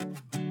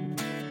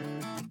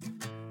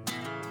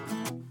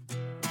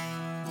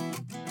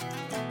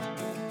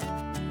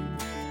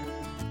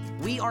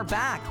we are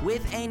back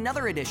with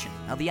another edition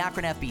of the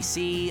Akron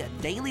FBC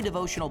Daily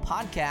Devotional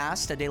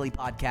Podcast, a daily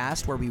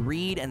podcast where we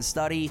read and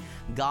study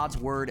God's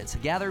Word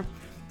together.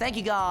 Thank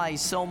you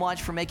guys so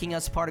much for making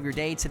us part of your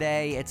day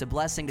today. It's a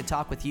blessing to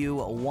talk with you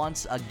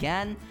once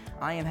again.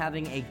 I am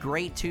having a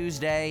great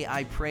Tuesday.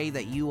 I pray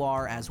that you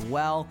are as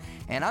well.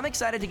 And I'm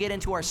excited to get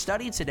into our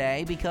study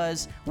today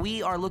because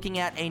we are looking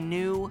at a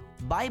new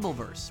Bible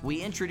verse.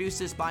 We introduced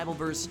this Bible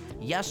verse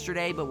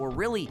yesterday, but we're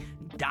really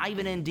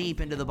diving in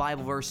deep into the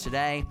Bible verse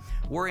today.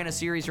 We're in a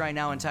series right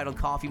now entitled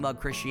Coffee Mug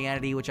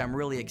Christianity, which I'm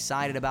really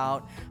excited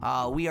about.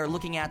 We are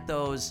looking at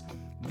those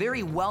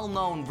very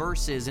well-known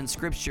verses in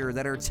Scripture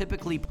that are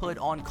typically put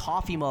on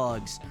coffee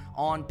mugs,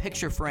 on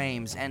picture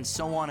frames, and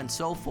so on and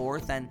so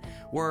forth. And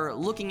we're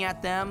looking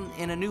at them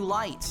in a new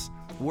light.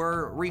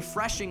 We're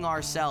refreshing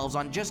ourselves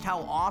on just how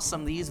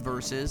awesome these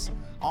verses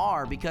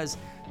are, because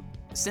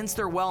since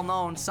they're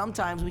well-known,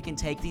 sometimes we can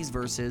take these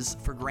verses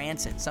for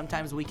granted.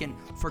 Sometimes we can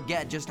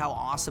forget just how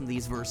awesome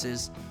these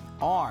verses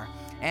are.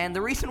 And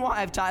the reason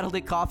why I've titled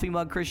it Coffee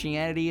Mug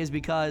Christianity is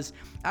because,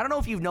 I don't know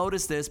if you've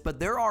noticed this, but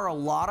there are a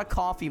lot of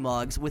coffee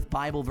mugs with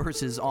Bible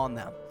verses on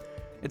them.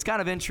 It's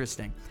kind of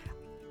interesting.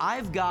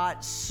 I've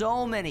got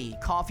so many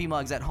coffee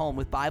mugs at home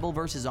with Bible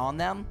verses on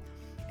them,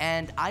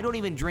 and I don't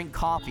even drink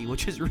coffee,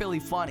 which is really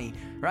funny,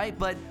 right?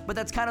 But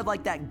that's kind of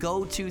like that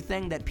go-to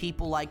thing that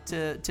people like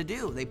to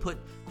do. They put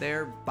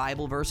their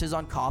Bible verses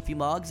on coffee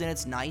mugs, and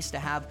it's nice to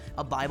have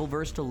a Bible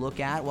verse to look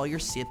at while you're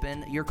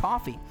sipping your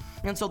coffee.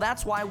 And so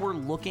that's why we're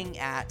looking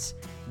at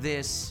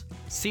this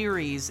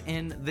series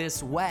in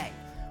this way.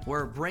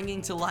 We're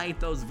bringing to light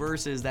those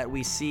verses that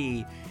we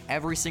see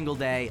every single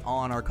day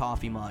on our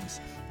coffee mugs.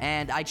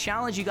 And I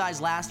challenged you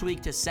guys last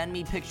week to send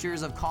me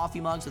pictures of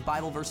coffee mugs with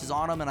Bible verses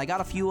on them, and I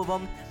got a few of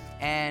them.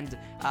 And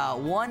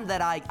one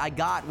that I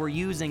got we're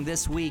using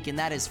this week, and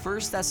that is 1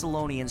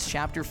 Thessalonians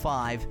chapter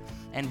 5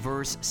 and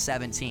verse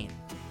 17.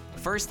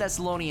 1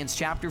 Thessalonians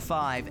chapter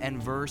 5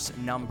 and verse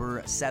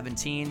number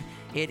 17.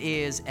 It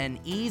is an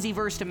easy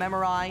verse to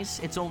memorize.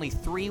 It's only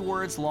 3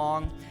 words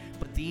long,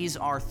 but these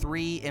are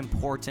 3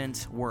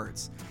 important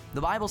words.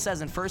 The Bible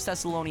says in 1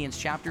 Thessalonians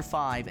chapter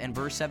 5 and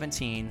verse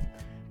 17,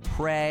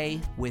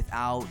 pray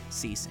without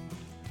ceasing.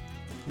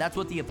 That's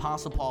what the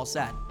Apostle Paul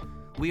said.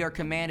 We are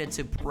commanded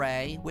to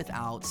pray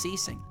without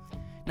ceasing.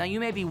 Now, you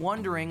may be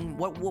wondering,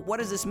 what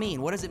does this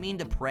mean? What does it mean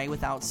to pray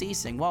without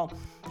ceasing? Well,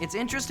 it's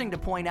interesting to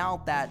point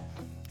out that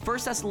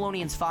 1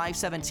 Thessalonians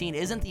 5:17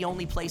 isn't the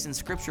only place in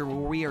Scripture where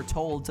we are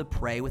told to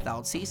pray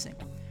without ceasing,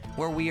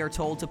 where we are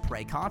told to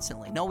pray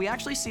constantly. No, we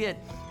actually see it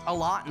a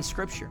lot in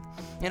Scripture.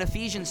 In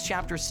Ephesians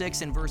chapter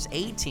 6 and verse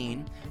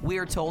 18, we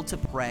are told to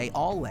pray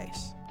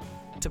always,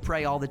 to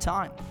pray all the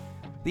time.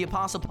 The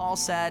Apostle Paul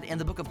said in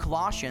the book of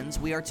Colossians,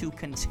 we are to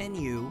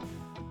continue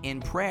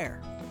in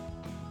prayer.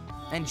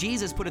 And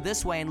Jesus put it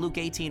this way in Luke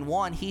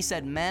 18:1, he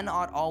said, men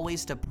ought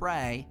always to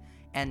pray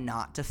and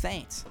not to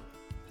faint.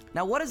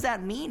 Now, what does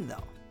that mean,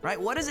 though? Right?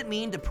 What does it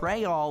mean to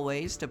pray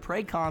always, to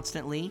pray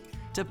constantly,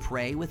 to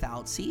pray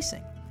without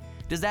ceasing?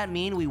 Does that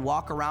mean we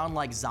walk around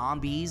like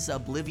zombies,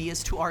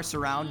 oblivious to our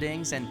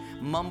surroundings and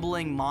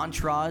mumbling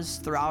mantras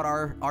throughout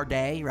our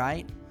day,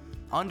 right?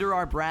 Under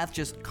our breath,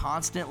 just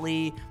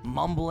constantly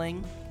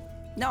mumbling?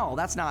 No,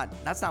 that's not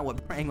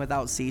what praying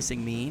without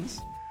ceasing means.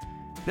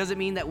 Does it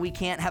mean that we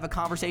can't have a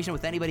conversation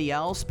with anybody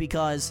else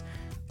because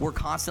we're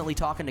constantly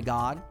talking to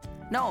God?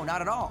 No,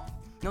 not at all.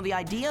 No, the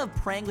idea of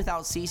praying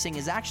without ceasing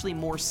is actually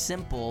more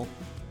simple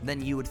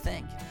than you would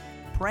think.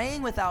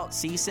 Praying without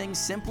ceasing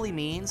simply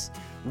means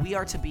we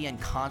are to be in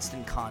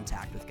constant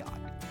contact with God.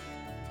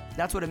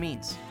 That's what it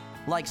means.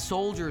 Like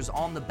soldiers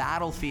on the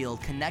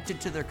battlefield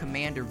connected to their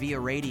commander via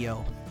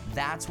radio,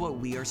 that's what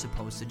we are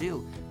supposed to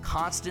do,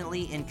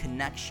 constantly in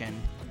connection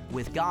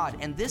with God.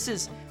 And this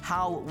is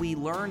how we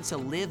learn to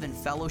live in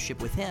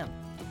fellowship with Him.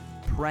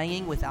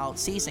 Praying without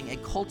ceasing,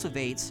 it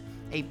cultivates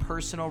a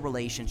personal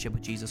relationship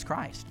with Jesus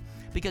Christ.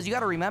 Because you got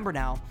to remember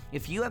now,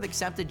 if you have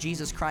accepted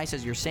Jesus Christ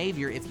as your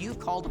Savior, if you've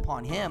called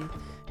upon Him,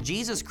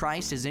 Jesus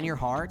Christ is in your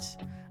heart,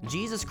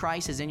 Jesus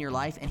Christ is in your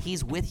life, and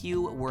He's with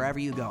you wherever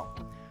you go.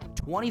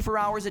 24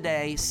 hours a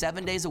day,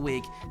 7 days a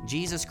week,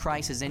 Jesus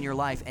Christ is in your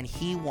life, and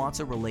He wants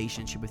a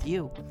relationship with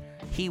you.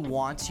 He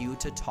wants you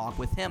to talk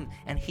with Him,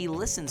 and He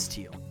listens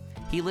to you.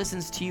 He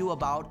listens to you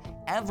about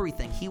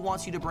everything. He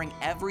wants you to bring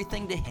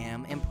everything to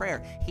Him in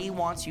prayer. He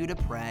wants you to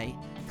pray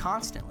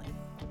constantly.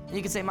 And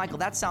you can say, Michael,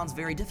 that sounds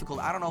very difficult.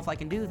 I don't know if I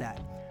can do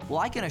that. Well,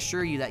 I can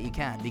assure you that you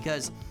can,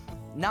 because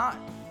not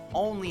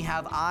only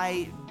have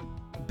I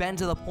been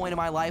to the point in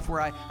my life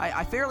where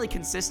I fairly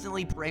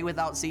consistently pray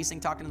without ceasing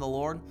talking to the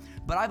Lord,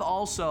 but I've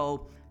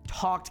also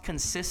talked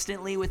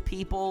consistently with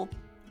people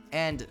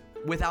and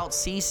without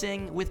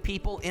ceasing with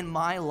people in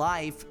my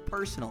life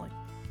personally,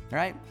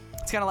 right?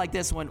 It's kind of like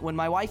this. When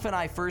my wife and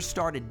I first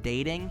started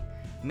dating,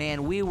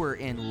 man, we were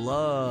in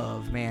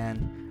love,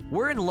 man.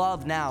 We're in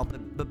love now,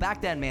 but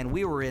back then, man,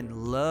 we were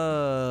in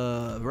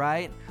love,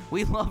 right?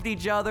 We loved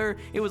each other.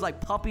 It was like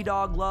puppy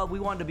dog love. We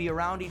wanted to be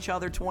around each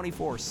other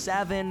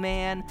 24/7,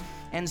 man.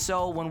 And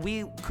so when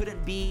we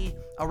couldn't be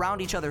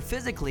around each other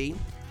physically,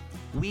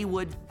 we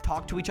would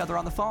talk to each other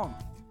on the phone.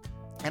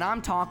 And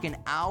I'm talking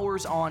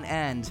hours on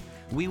end.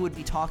 We would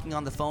be talking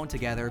on the phone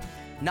together.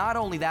 Not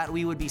only that,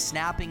 we would be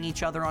snapping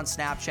each other on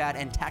Snapchat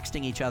and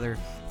texting each other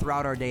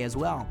throughout our day as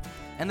well.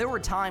 And there were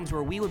times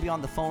where we would be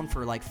on the phone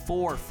for like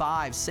 4,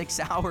 5, 6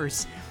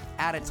 hours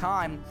at a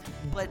time,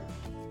 but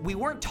we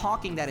weren't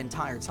talking that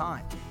entire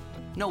time.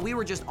 No, we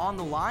were just on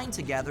the line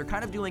together,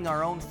 kind of doing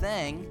our own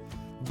thing,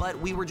 but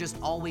we were just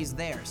always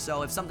there.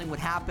 So if something would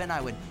happen,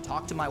 I would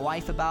talk to my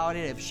wife about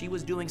it. If she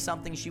was doing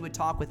something, she would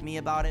talk with me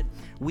about it.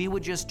 We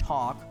would just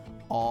talk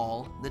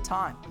all the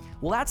time.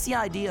 Well, that's the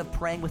idea of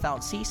praying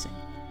without ceasing.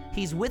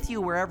 He's with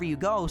you wherever you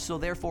go, so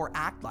therefore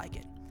act like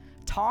it.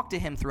 Talk to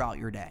him throughout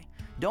your day.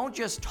 Don't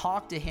just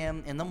talk to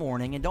him in the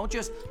morning, and don't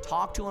just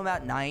talk to him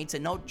at night,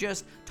 and don't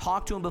just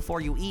talk to him before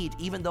you eat,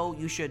 even though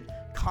you should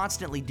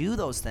constantly do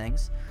those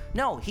things.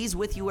 No, he's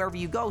with you wherever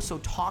you go, so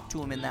talk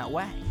to him in that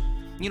way.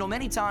 You know,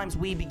 many times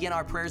we begin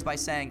our prayers by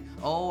saying,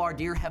 "Oh, our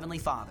dear Heavenly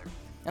Father."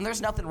 And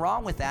there's nothing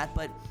wrong with that,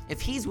 but if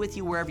he's with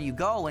you wherever you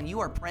go and you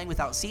are praying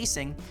without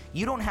ceasing,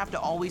 you don't have to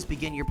always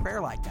begin your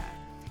prayer like that.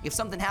 If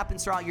something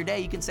happens throughout your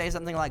day, you can say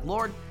something like,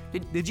 "Lord,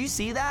 did you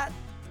see that?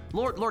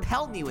 Lord,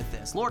 help me with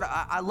this. Lord,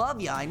 I love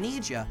you. I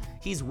need you."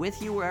 He's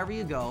with you wherever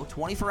you go,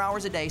 24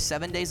 hours a day,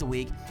 7 days a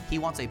week. He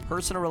wants a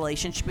personal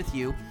relationship with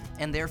you,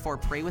 and therefore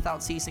pray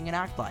without ceasing and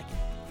act like it.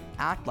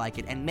 Act like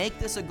it, and make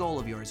this a goal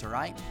of yours, all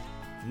right?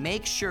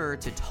 Make sure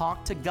to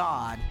talk to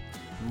God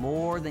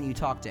more than you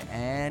talk to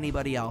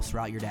anybody else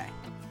throughout your day.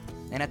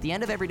 And at the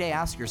end of every day,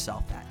 ask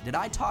yourself that. Did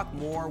I talk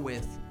more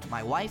with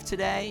my wife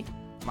today,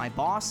 my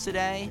boss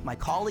today, my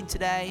colleague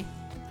today,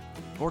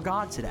 or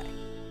God today?